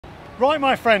Right,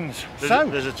 my friends,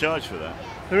 There's a charge for that.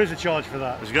 There is a charge for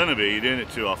that. There's going to be, you're doing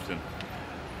it too often.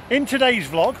 In today's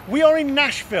vlog, we are in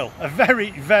Nashville, a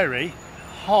very, very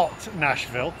hot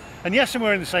Nashville. And yes, and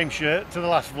we're in the same shirt to the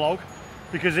last vlog,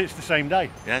 because it's the same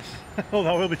day. Yes.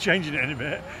 Although we'll be changing it in a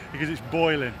bit, because it's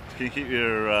boiling. Can you keep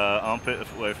your armpit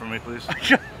away from me, please?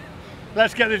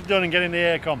 Let's get this done and get in the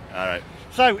aircon. All right.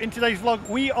 So, in today's vlog,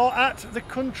 we are at the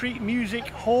Country Music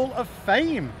Hall of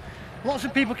Fame. Lots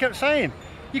of people kept saying,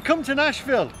 you come to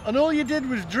Nashville and all you did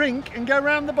was drink and go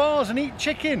around the bars and eat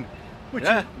chicken,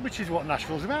 which is what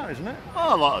Nashville's about, isn't it?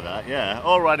 Oh, a lot of that, yeah.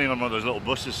 Or riding on one of those little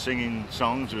buses singing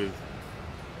songs with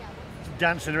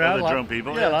dancing around like drunk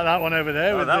people. Yeah, like that one over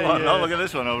there. Oh, with that one. Oh, look at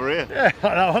this one over here. Yeah, like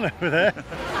that one over there.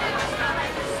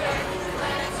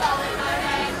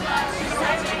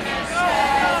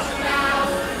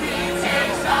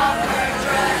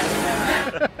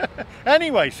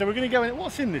 Anyway, so we're going to go in.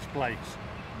 What's in this place?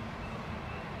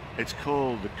 It's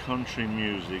called the Country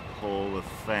Music Hall of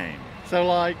Fame. So,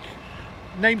 like,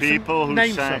 name some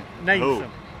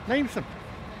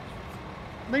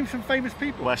famous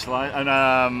people. Westlife and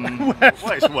well,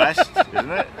 it's West, isn't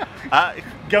it?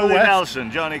 Go Willie West. Nelson,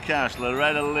 Johnny Cash,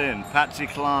 Loretta Lynn, Patsy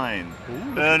Cline,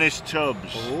 Ernest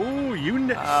Tubbs. Oh,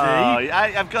 see?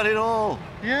 I've got it all.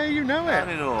 Yeah, you know it. Got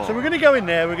it all. So we're going to go in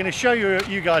there. We're going to show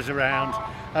you guys around.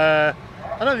 I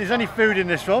don't think there's any food in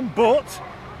this one, but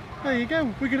there you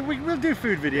go. We'll do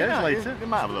food videos later. We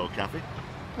might have a little cafe.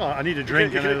 Oh, I need a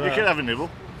drink. You could have a nibble.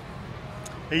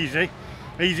 Easy,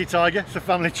 Tiger. It's a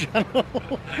family channel.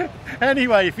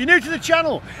 Anyway, if you're new to the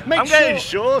channel, I'm getting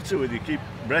shorter with you keep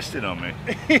resting on me.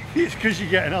 It's because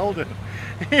you're getting older.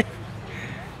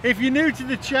 If you're new to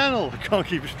the channel, I can't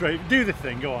keep it straight. Do the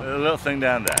thing. Go on. The little thing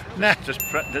down there. Nah.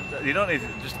 You don't need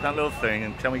just that little thing.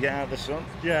 And can we get out of the sun?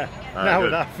 Yeah. All Now, right,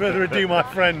 without further ado, my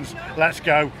friends, let's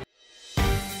go.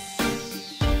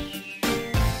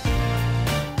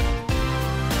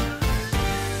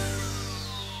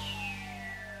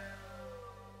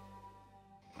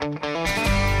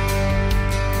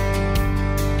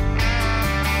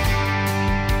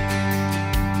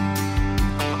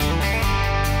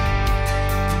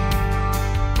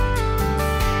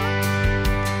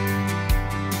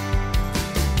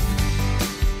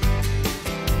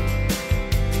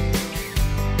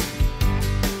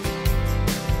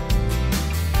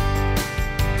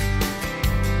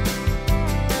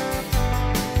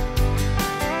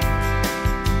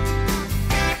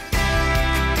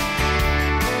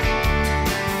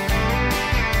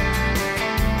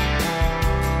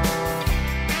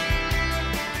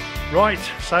 Right,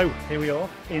 so here we are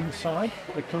inside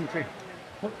the country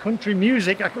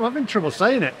music. I'm having trouble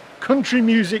saying it. Country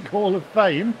Music Hall of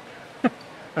Fame,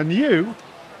 and the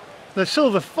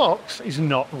Silver Fox, is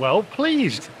not well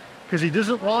pleased because he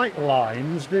doesn't like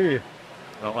lines, do you?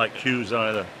 Not like queues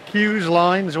either. Queues,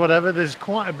 lines, whatever. There's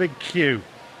quite a big queue.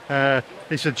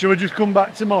 He said, "Shall we just come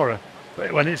back tomorrow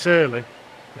when it's early?"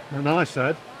 And I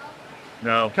said,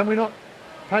 "No." Can we not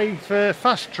pay for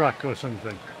fast track or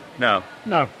something? No.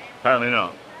 No. Apparently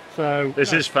not. So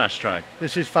this is fast track.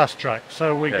 This is fast track.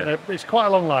 So we're gonna. It's quite a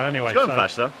long line anyway. It's going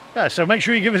fast though. Yeah. So make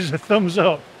sure you give us a thumbs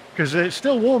up because it's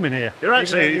still warm in here. You're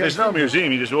actually. There's no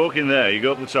museum. You just walk in there. You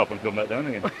go up the top and come back down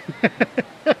again.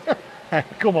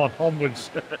 Come on,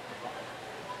 onwards.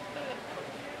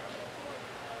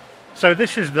 So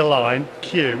this is the line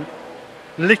queue.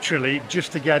 Literally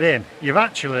just to get in. You've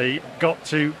actually got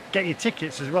to get your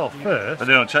tickets as well first. But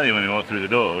they don't tell you when you walk through the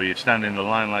door. You stand in the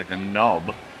line like a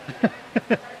knob.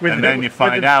 And then you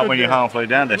find out when you're halfway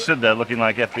down. They stood there looking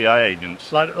like FBI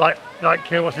agents. Like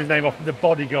what's his name off the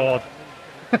bodyguard.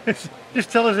 Just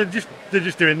tell us they're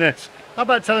just doing this. How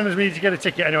about telling us we need to get a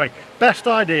ticket anyway? Best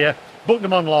idea, book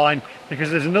them online because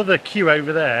there's another queue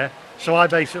over there. So I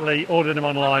basically ordered them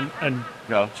online and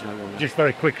just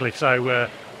very quickly. So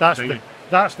that's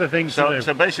the thing to do.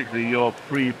 So basically your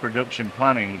pre-production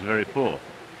planning was very poor.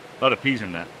 A lot of P's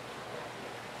in that.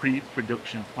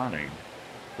 Pre-production planning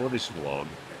for this vlog.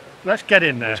 Let's get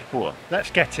in there. It's poor.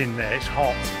 Let's get in there. It's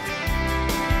hot.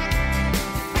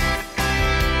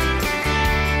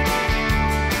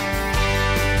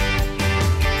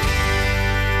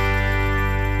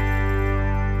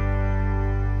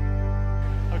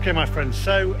 Okay, my friends,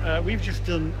 so we've just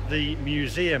done the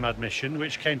museum admission,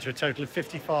 which came to a total of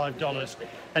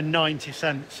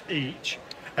 $55.90 each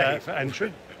for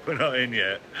entry. We're not in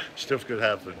yet. Stuff could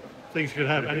happen. Things could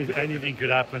happen, anything could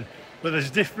happen. But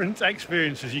there's different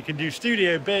experiences. You can do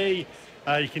Studio B,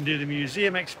 you can do the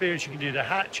museum experience, you can do the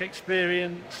Hatch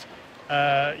experience,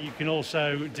 you can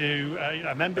also do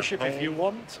a membership if you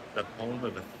want. The home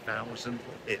of 1,000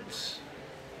 hits.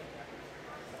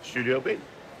 Studio B.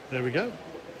 There we go.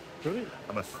 Brilliant.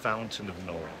 I'm a fountain of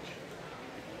knowledge.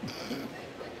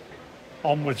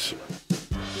 Onwards.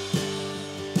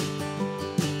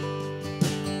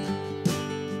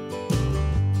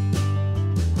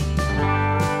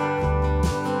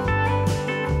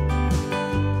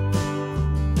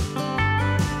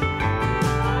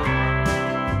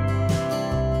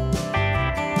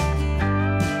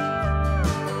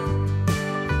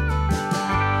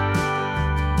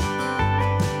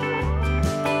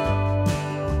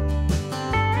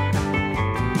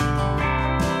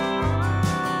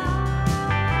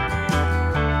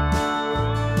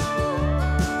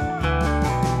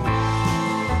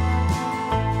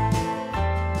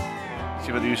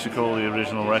 See what they used to call the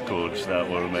original records that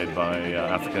were made by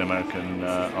African American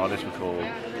artists were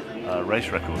called race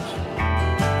records.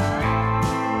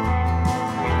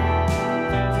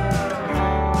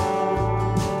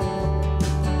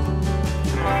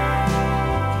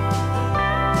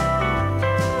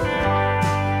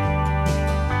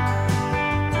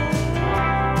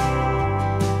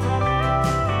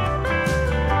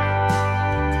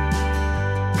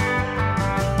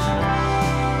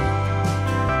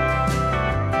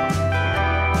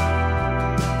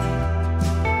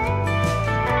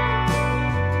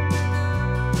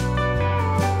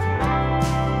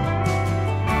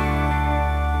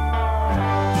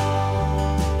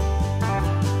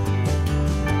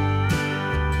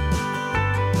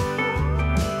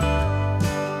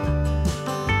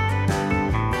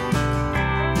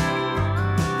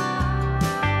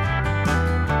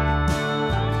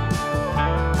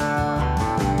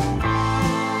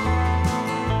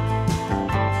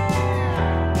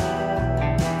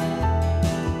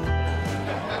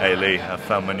 Hey Lee, I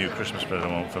found my new Christmas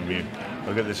present I want from you.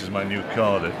 Look at this is my new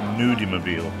car, the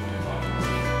Nudie-mobile.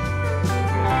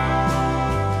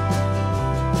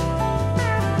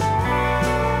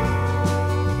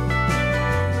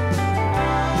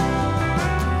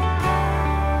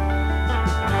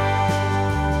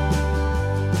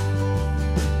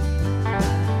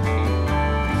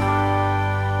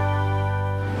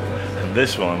 And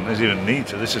this one is even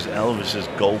neater. This is Elvis's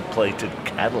gold-plated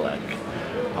Cadillac.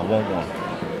 I want one.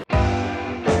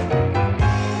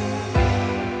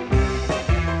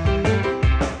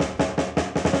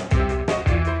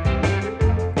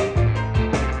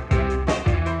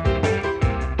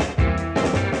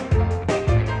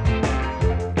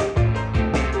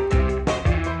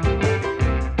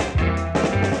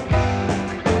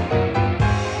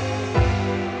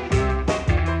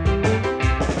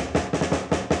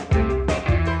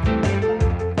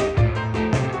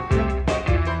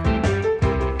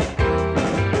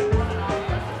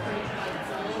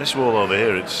 This wall over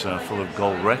here, it's full of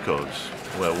gold records,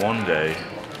 where one day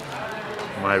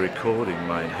my recording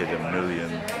might hit 1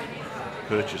 million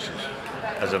purchases.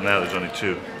 As of now, there's only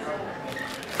 2.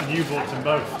 And you bought them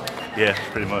both? Yeah,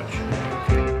 pretty much.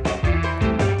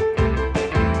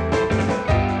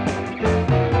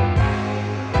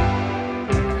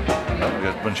 Well, we've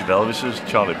got a bunch of Elvises,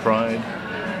 Charlie Pride,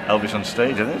 Elvis on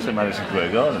Stage. I think it's at Madison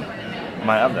Square Garden.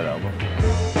 Might have that album.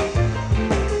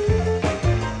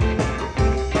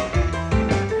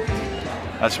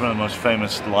 That's one of the most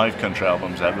famous live country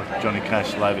albums ever. Johnny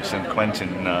Cash live at St. Quentin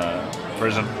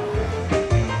prison.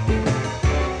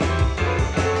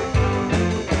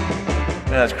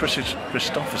 Yeah, that's Chris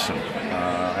Christopherson.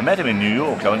 I met him in New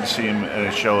York. I went to see him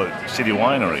at a show at City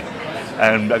Winery,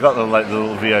 and I got the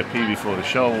little VIP before the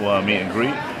show meet and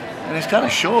greet. And he's kind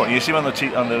of short. You see him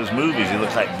on those movies. He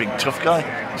looks like a big tough guy.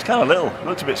 He's kind of little. He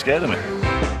looks a bit scared of me.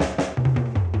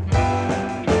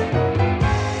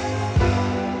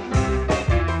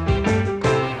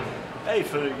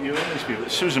 For you English people,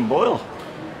 it's Susan Boyle.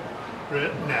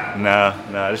 Really? No.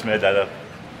 No, I just made that up.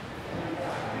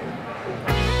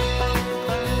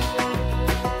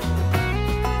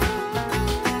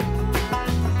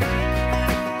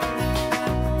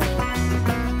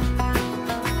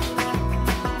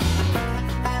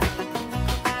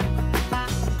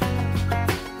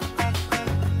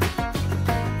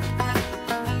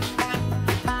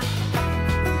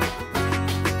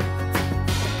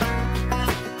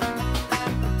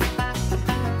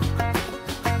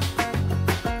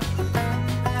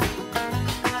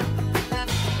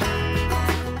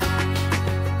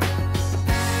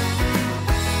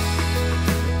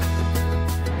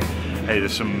 Hey,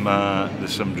 there's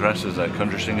some dresses that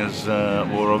country singers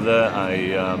wore over there.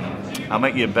 I'll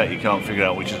make you a bet you can't figure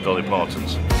out which is Dolly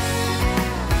Parton's.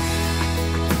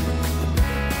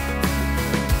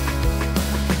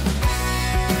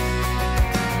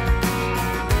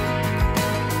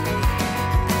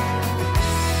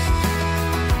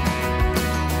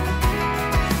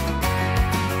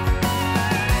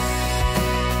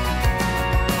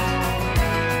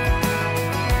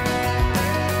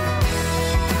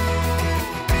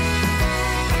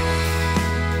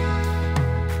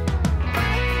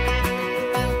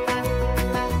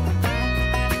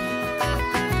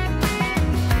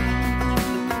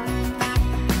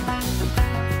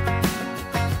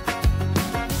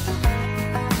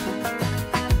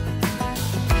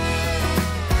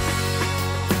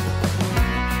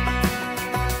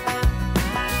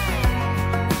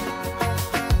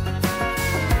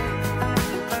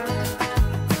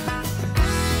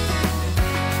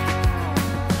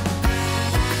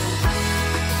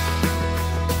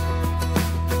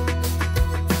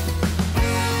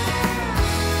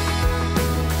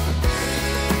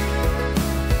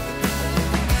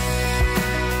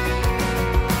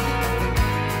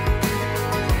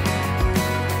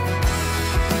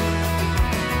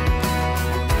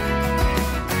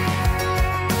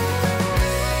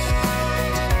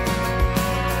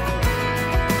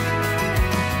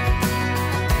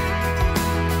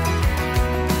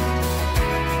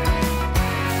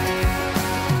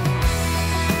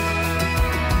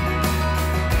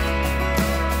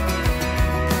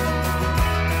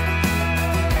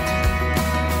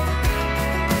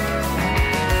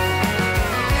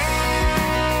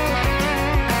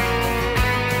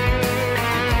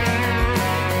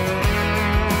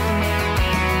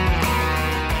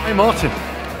 Martin.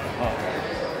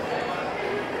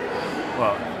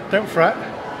 Well, Don't fret.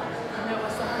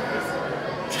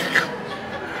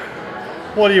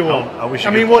 What do you want? I wish.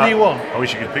 I mean, what do you want? I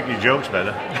wish you could pick your jokes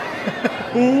better.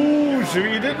 Ooh, see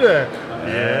what you did there?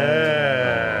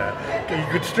 Yeah.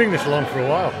 You could string this along for a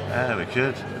while. Yeah, we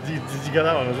could. Did you get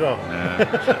that one as well?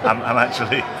 Yeah. I'm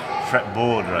actually fret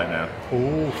bored right now.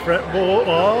 Ooh, fretboard.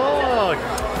 Oh,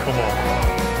 come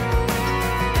on.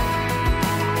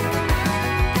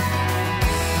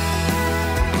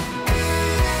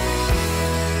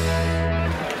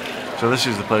 So this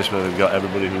is the place where we've got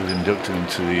everybody who was inducted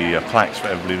into the plaques for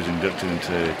everybody who was inducted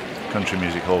into Country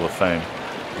Music Hall of Fame.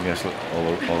 I guess look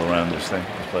all around this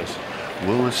place.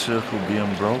 Will the circle be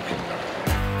unbroken?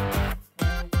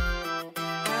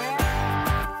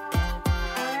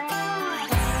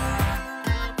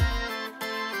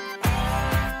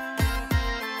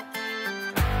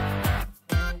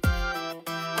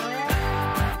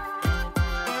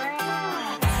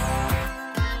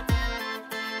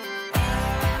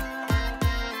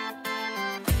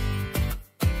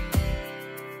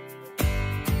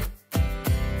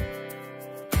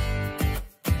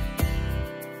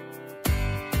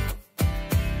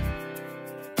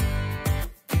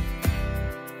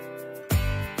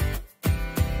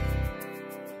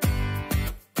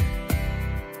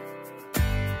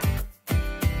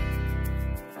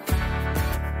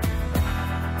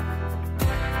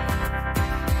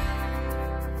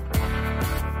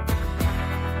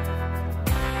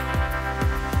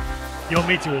 You want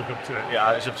me to walk up to it?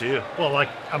 Yeah, it's up to you. Well, like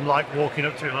I'm like walking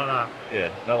up to it like that. Yeah,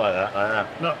 not like that, like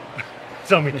that. No,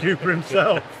 Tommy Cooper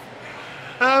himself.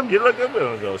 You look good with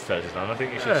one of those trousers on. I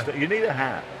think you should. Yeah. You need a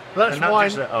hat. Let's And not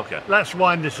wind. just okay. Let's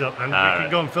wind this up, and we can right.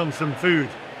 go and film some food.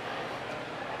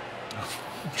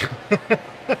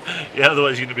 Yeah,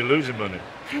 otherwise you're going to be losing money.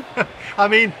 I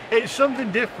mean, it's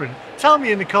something different. Tell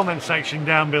me in the comment section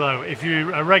down below if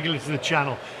you're a regular to the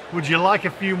channel. Would you like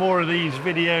a few more of these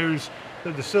videos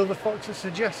that the Silver Fox has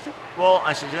suggested? Well,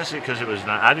 I suggested it because it was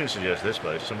not. I didn't suggest this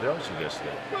place. Somebody else suggested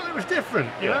it. Well, it was different.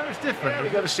 You know, it was different. Yeah,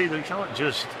 you got to see that you can't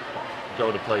just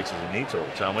go to places and eat all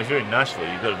the time. If you're in Nashville,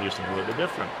 you've got to do something a little bit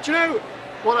different. Do you know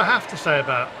what I have to say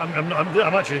about?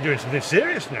 I'm actually doing something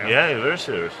serious now. Yeah, you're very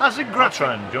serious. As a I'll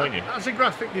try and join you. As a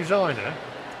graphic designer,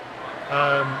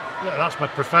 that's my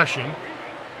profession,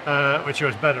 which I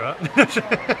was better at.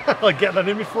 I'll get that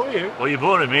in before you. Well, you're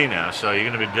boring me now, so you're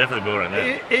going to be definitely boring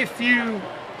them. If you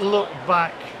look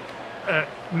back at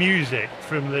music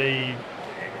from the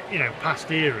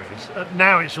past eras,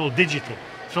 now it's all digital.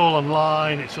 It's all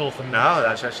online. It's all from. No,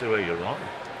 that's actually where you're wrong.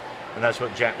 And that's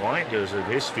what Jack White does at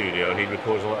his studio. He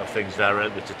records a lot of things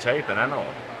directly to tape and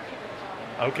analog.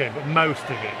 Okay, but most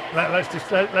of it.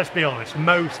 Let's be honest.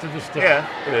 Most of the stuff. Yeah,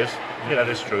 it is. Yeah, that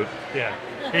is true. Yeah,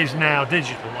 is now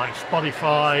digital, like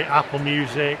Spotify, Apple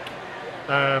Music,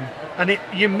 and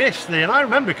you miss and I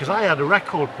remember because I had a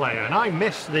record player, and I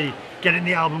miss getting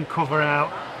the album cover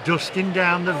out, dusting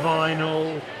down the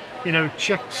vinyl,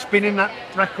 spinning that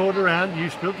record around.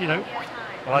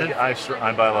 Well,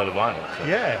 I buy a lot of vinyl. So.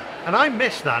 Yeah, and I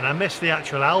miss that, and I miss the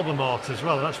actual album art as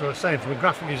well. That's what I was saying from a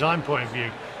graphic design point of view.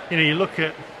 You look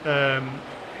at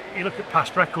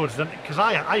past records, because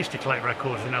I used to collect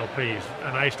records and LPs,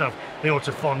 and I used to have the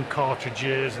Autophon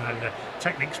cartridges and then the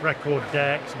Technics record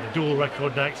decks and the dual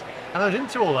record decks, and I was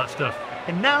into all that stuff.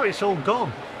 And now it's all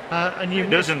gone. And it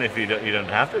doesn't if you don't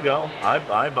have to go. I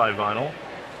buy vinyl.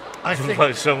 I think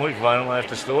buy so much vinyl I have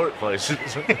to store it places.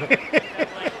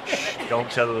 Don't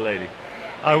tell the lady.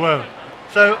 I won't.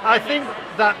 So I think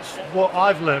that's what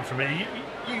I've learned from it. You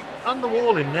on the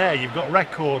wall in there, you've got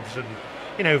records and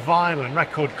vinyl and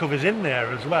record covers in there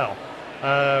as well.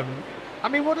 I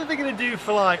mean, what are they going to do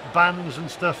for like bands and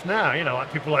stuff now?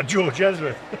 Like people like George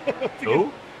Ezra.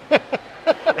 Who?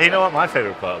 Hey, you know what my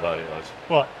favourite part about it was?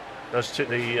 What? Those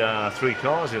the 3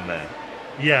 cars in there.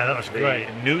 Yeah, that was great.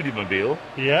 Nudie-mobile.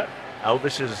 Yeah.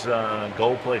 Elvis's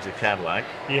gold-plated Cadillac.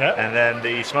 Yeah. And then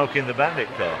the Smokey and the Bandit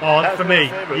car. Oh, that's for me,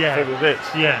 favorite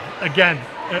bits. Yeah. Again,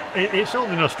 it's all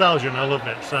the nostalgia, and I love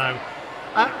it. So,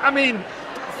 I mean,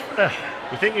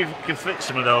 you think you can fit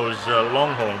some of those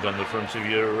Longhorns on the front of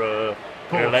your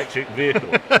electric vehicle?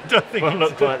 I don't think won't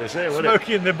look quite the same, would it?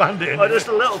 Smokey and the Bandit. Oh, just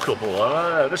a little couple.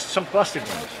 Just some plastic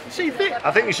ones. See, I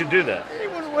think you should do that.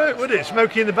 It wouldn't work, would it?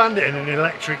 Smokey and the Bandit in an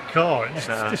electric car. It's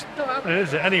just not happening,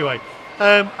 is it? Anyway.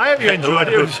 I hope you enjoyed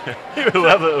it.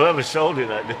 Whoever sold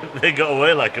it, they got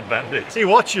away like a bandit. He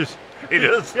watches. He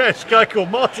does. Yeah, it's a guy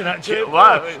called Martin actually.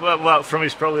 Well, from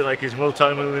his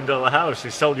multi-million-dollar house,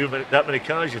 he sold you that many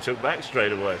cars you took back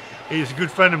straight away. He's a good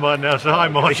friend of mine now, so hi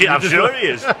Martin. Yeah, I'm sure he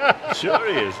is.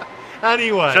 Sure he is.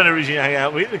 Anyway. It's the only reason you hang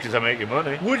out with me because I make you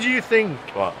money. Would you think?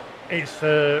 What? it's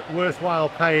worthwhile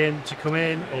paying to come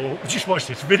in, or just watch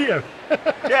this video.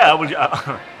 Yeah,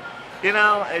 you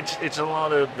know, it's a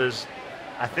lot of there's.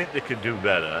 I think they could do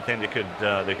better. I think they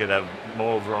could have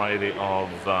more variety of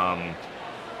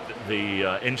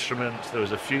the instruments. There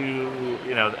was a few,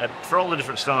 you know, for all the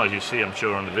different stars you see, I'm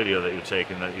sure on the video that you're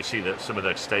taking, that you see that some of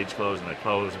their stage clothes and their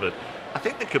clothes, but I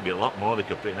think there could be a lot more they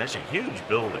could put in. It's a huge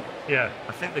building. Yeah.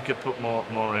 I think they could put more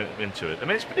into it. I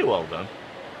mean, it's pretty well done,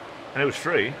 and it was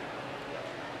free.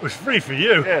 It was free for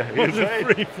you. Yeah, It wasn't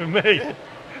free for me. Yeah.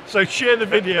 So share the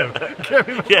video. Get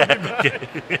me my money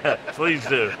back. Yeah, please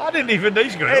do. I didn't even know.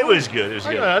 It was good. It was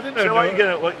good. I didn't know. So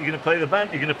what you gonna play the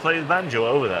band? You're gonna play the banjo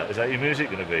over that? Is that your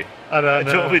music gonna be? I don't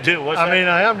know. What we do? What's I that? mean,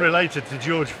 I am related to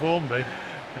George Formby.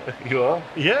 You are?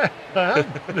 Yeah, I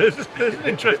am. There's an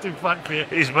interesting fact for you.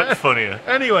 He's much funnier.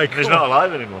 Anyway, He's not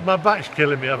alive anymore. My back's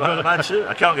killing me. Mine too.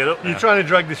 I can't get up now. You're trying to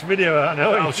drag this video out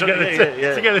now Oh, to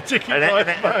get a ticket price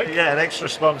back. Yeah, an extra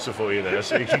sponsor for you there,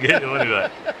 so you can get your money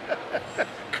back.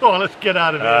 Come on, let's get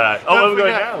out of here. All right. Oh, where are we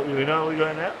going Don't now? We know where we're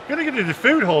going now? We're going to go to the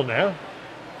food hall now.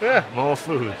 Yeah. More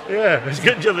food. Yeah. It's a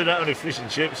good job they're not only fish and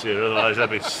chips here, otherwise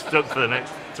I'd be stuck for the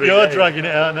next 3 You're days. dragging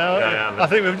it out now. Yeah, I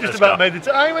think we've just let's about go. made it.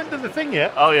 I haven't done the thing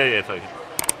yet. Oh, yeah, thank you.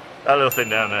 That little thing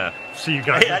down there. See you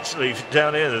guys. Hey, actually,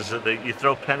 down here, you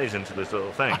throw pennies into this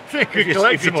little thing. I think we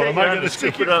collect them all. I might get the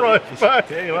ticket price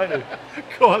back. Yeah, you might do.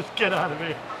 Come on, let's get out of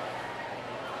here.